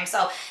all the time.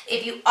 So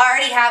if you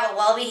already have a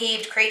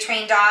well-behaved crate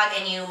trained dog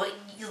and you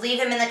leave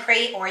him in the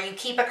crate, or you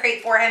keep a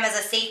crate for him as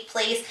a safe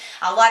place.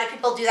 A lot of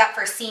people do that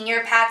for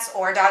senior pets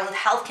or dogs with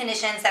health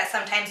conditions that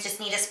sometimes just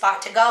need a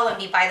spot to go and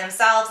be by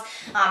themselves,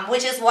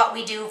 which is what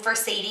we do for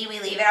Sadie. We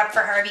leave it up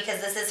for her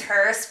because this is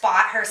her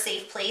spot, her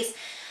safe place.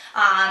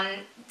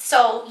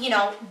 So, you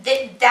know,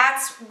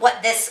 that's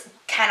what this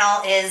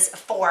kennel is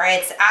for.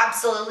 It's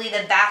absolutely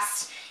the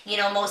best, you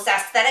know, most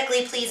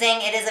aesthetically pleasing.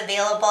 It is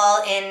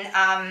available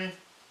in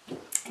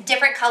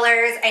different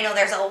colors. I know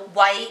there's a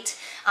white.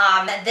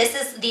 This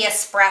is the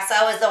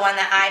espresso is the one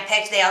that I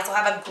picked. They also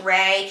have a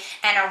gray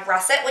and a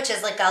russet, which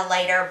is like a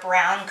lighter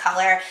brown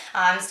color.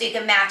 So you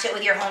can match it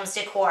with your home's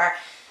decor.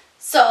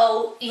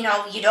 So, you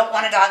know, you don't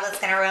want a dog that's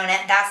going to ruin it.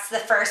 That's the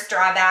first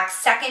drawback.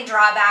 Second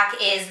drawback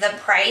is the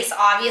price.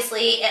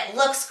 Obviously, it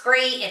looks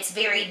great. It's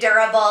very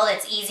durable.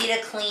 It's easy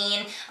to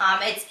clean.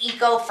 It's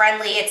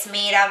eco-friendly. It's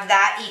made of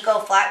that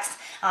EcoFlex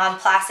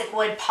plastic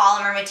wood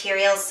polymer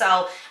materials.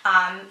 So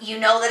you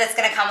know that it's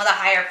going to come with a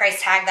higher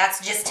price tag.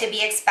 That's just to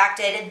be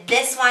expected.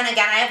 This one,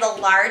 again, I have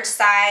the large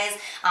size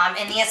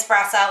in the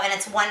espresso, and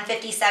it's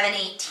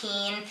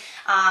 157.18.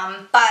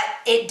 But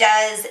it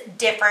does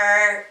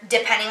differ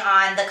depending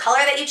on the color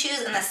that you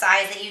choose and the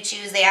size that you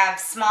choose. They have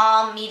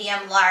small,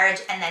 medium,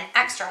 large, and then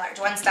extra large,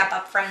 one step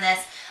up from this,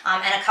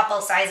 and a couple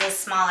sizes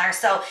smaller.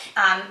 So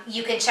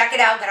you can check it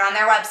out, get on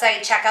their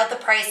website, check out the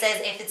prices.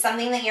 If it's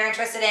something that you're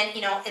interested in,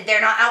 you know,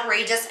 they're not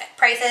outrageous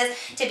prices.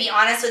 To be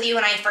honest with you,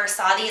 when I first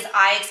saw these,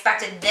 I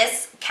expected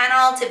this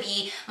kennel to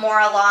be more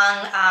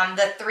along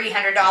the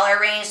 $300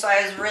 range. So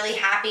I was really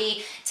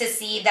happy to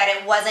see that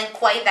it wasn't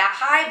quite that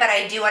high, but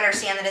I do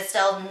understand that it's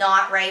still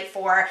not right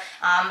for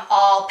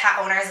all pet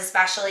owners,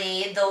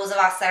 especially those of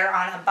us that are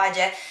on a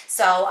budget.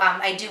 So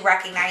I do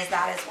recognize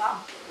that as well.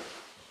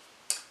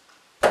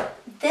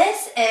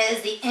 This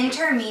is the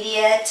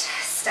intermediate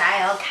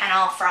style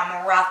kennel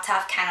from Rough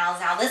Tough Kennels.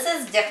 Now this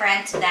is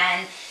different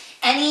than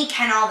any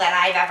kennel that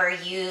I've ever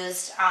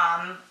used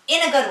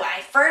in a good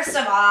way. First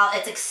of all,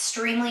 it's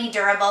extremely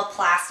durable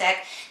plastic.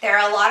 There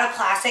are a lot of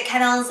plastic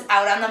kennels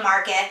out on the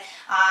market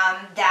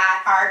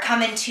that are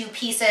come in two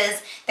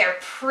pieces. They're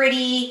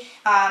pretty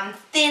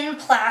thin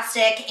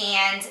plastic,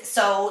 and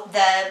so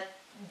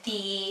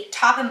the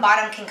top and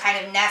bottom can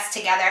kind of nest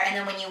together, and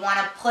then when you want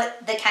to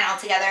put the kennel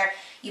together,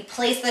 you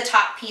place the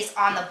top piece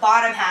on the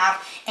bottom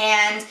half,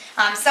 and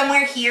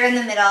somewhere here in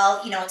the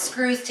middle, you know, it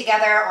screws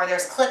together, or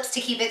there's clips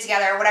to keep it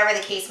together, whatever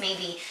the case may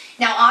be.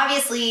 Now,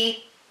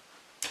 obviously,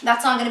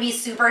 that's not going to be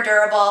super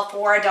durable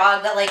for a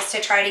dog that likes to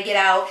try to get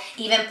out,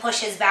 even push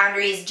his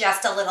boundaries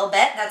just a little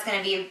bit. That's going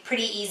to be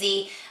pretty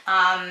easy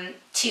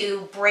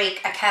to break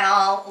a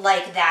kennel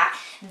like that.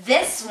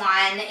 This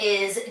one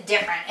is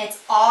different.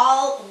 It's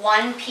all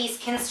one piece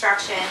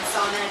construction. So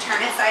I'm going to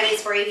turn it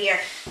sideways for you here.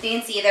 So you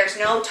can see there's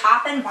no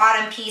top and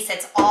bottom piece.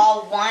 It's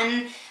all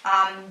one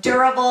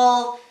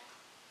durable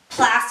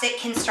plastic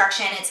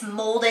construction. It's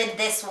molded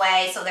this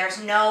way, so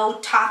there's no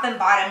top and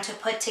bottom to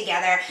put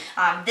together.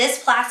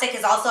 This plastic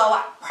is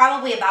also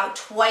probably about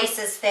twice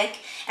as thick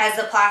as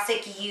the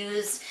plastic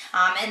used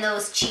in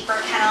those cheaper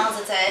kennels.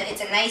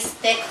 It's a nice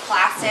thick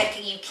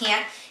plastic. You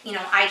can't, you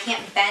know, I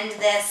can't bend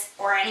this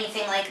or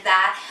anything like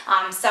that.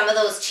 Some of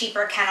those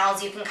cheaper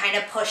kennels, you can kind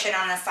of push it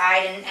on the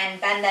side and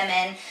bend them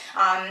in.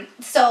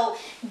 So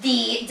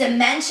the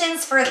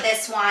dimensions for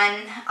this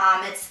one,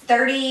 it's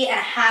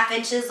 30.5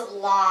 inches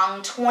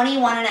long,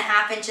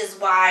 21.5 inches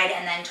wide,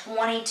 and then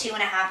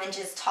 22.5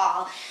 inches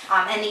tall.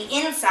 And the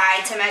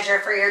inside to measure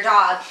for your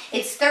dog,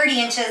 it's 30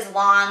 inches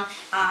long,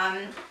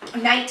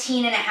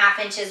 19.5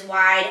 inches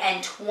wide,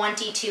 and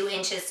 22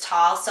 inches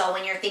tall. So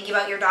when you're thinking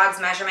about your dog's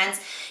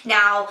measurements,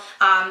 now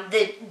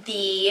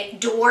the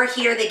door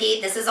here, the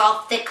gate, this is all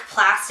thick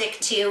plastic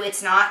too.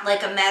 It's not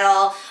like a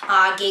metal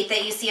gate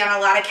that you see on a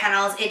lot of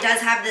kennels. It does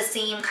have the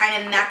same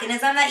kind of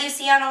mechanism that you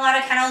see on a lot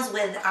of kennels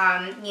with,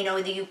 you know,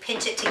 you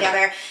pinch it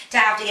together to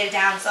have to get it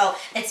down. So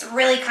it's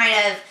really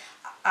kind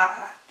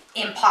of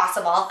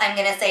impossible, I'm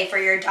going to say, for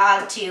your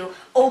dog to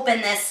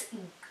open this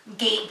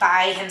gate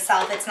by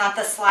himself. It's not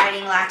the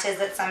sliding latches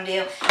that some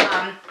do.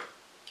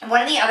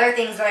 One of the other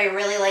things that I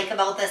really like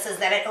about this is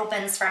that it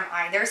opens from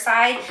either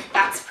side.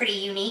 That's pretty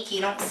unique.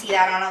 You don't see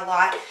that on a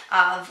lot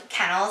of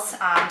kennels.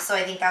 So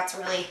I think that's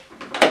really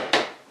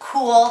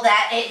cool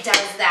that it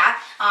does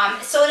that.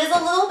 So it is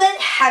a little bit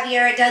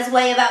heavier. It does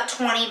weigh about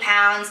 20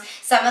 pounds.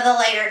 Some of the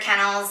lighter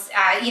kennels,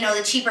 you know,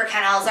 the cheaper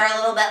kennels are a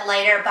little bit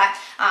lighter, but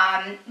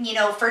you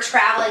know, for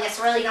traveling, it's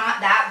really not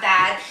that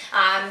bad.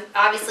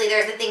 Obviously,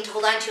 there's a thing to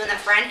hold on to in the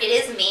front. It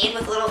is made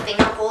with little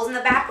finger holes in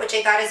the back, which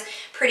I thought is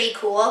pretty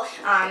cool.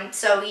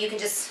 So you can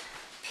just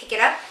pick it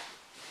up,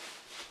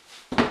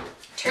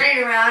 turn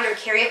it around, or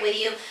carry it with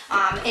you.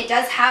 It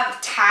does have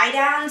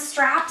tie-down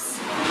straps,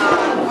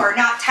 or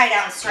not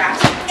tie-down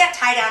straps. You can get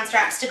tie-down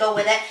straps to go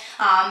with it,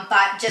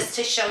 but just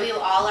to show you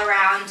all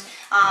around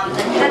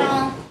the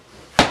kennel,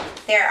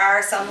 there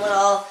are some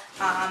little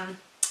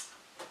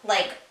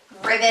like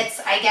rivets,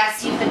 I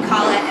guess you could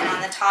call it, and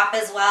on the top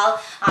as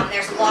well.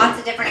 There's lots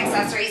of different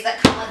accessories that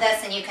come with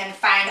this, and you can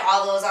find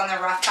all those on the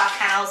Rough Tough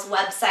Kennels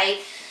website.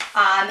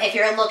 If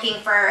you're looking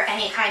for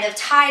any kind of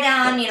tie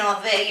down, you know,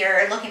 if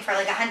you're looking for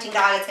like a hunting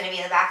dog, it's going to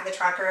be in the back of the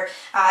truck, or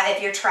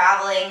if you're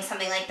traveling,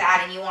 something like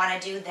that, and you want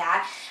to do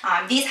that.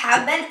 These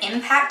have been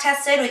impact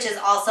tested, which is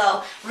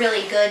also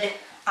really good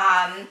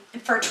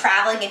for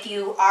traveling. If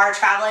you are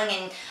traveling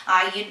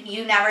and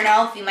you never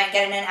know if you might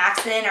get in an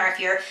accident, or if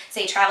you're,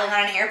 say, traveling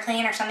on an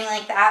airplane or something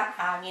like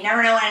that, you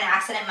never know when an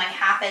accident might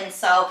happen.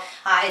 So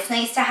it's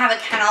nice to have a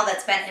kennel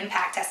that's been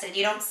impact tested.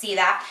 You don't see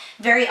that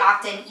very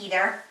often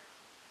either.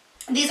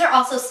 These are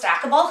also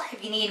stackable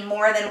if you need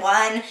more than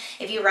one,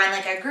 if you run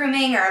like a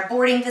grooming or a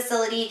boarding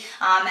facility,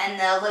 and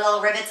the little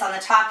rivets on the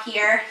top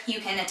here, you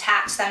can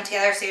attach them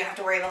together so you don't have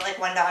to worry about like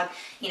one dog,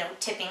 you know,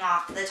 tipping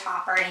off the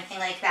top or anything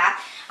like that.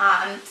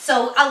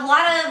 So a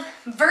lot of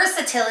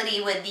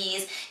versatility with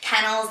these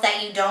kennels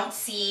that you don't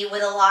see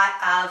with a lot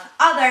of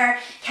other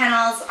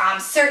kennels.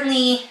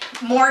 Certainly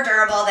more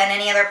durable than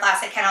any other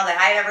plastic kennel that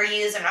I've ever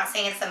used. I'm not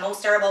saying it's the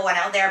most durable one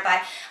out there,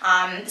 but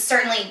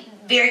certainly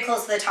very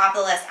close to the top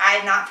of the list.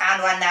 I've not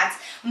found one that's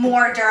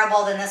more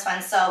durable than this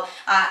one, so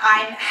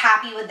I'm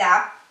happy with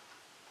that.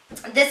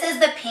 This is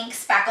the pink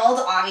speckled,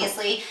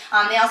 obviously.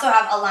 They also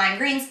have a lime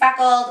green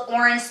speckled,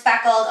 orange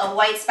speckled, a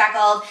white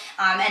speckled,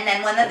 and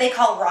then one that they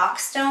call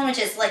rockstone, which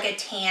is like a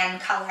tan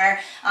color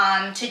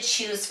to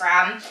choose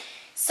from.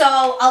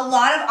 So a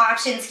lot of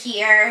options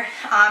here.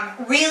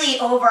 Really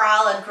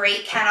overall a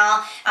great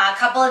kennel. A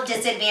couple of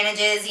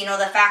disadvantages, you know,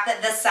 the fact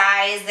that the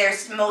size,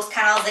 there's most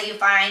kennels that you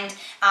find,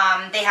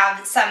 they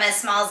have some as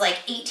small as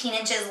like 18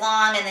 inches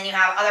long, and then you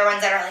have other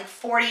ones that are like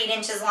 48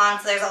 inches long,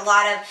 so there's a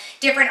lot of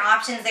different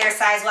options there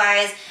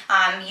size-wise.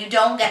 You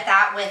don't get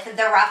that with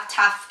the rough,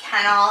 tough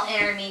kennel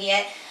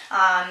intermediate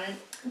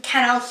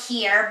kennel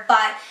here,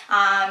 but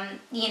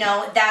you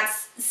know,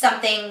 that's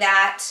something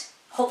that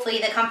hopefully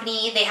the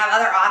company, they have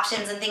other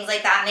options and things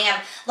like that, and they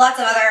have lots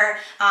of other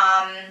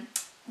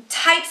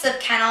types of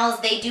kennels.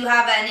 They do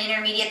have an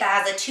intermediate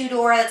that has a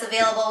 2-door that's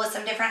available with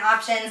some different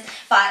options,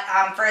 but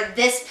for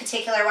this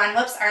particular one,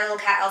 whoops, our little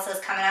cat Elsa's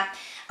coming up.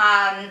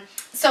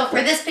 So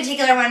for this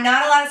particular one,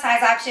 not a lot of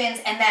size options,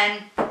 and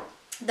then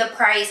the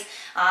price,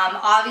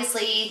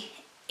 obviously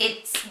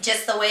it's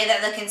just the way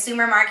that the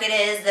consumer market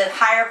is, the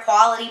higher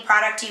quality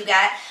product you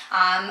get.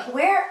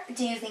 Where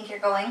do you think you're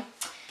going?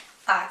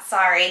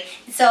 Sorry.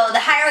 So the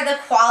higher the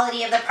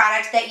quality of the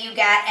product that you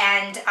get,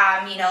 and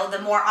you know, the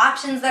more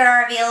options that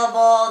are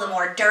available, the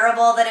more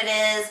durable that it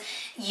is,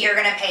 you're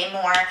gonna pay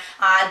more.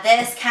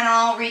 This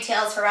kennel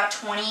retails for about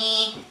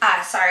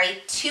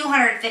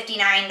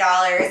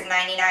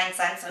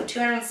 $259.99, so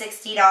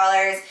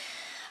 $260.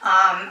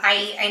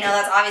 I know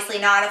that's obviously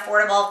not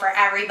affordable for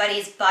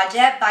everybody's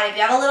budget, but if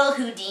you have a little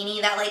Houdini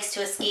that likes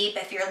to escape,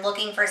 if you're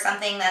looking for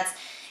something that's,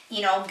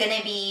 you know, going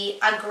to be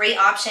a great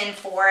option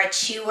for a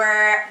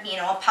chewer, you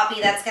know, a puppy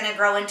that's going to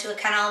grow into a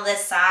kennel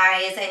this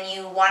size, and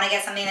you want to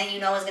get something that you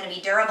know is going to be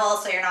durable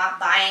so you're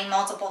not buying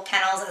multiple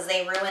kennels as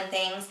they ruin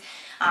things,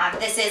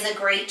 this is a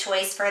great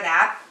choice for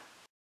that.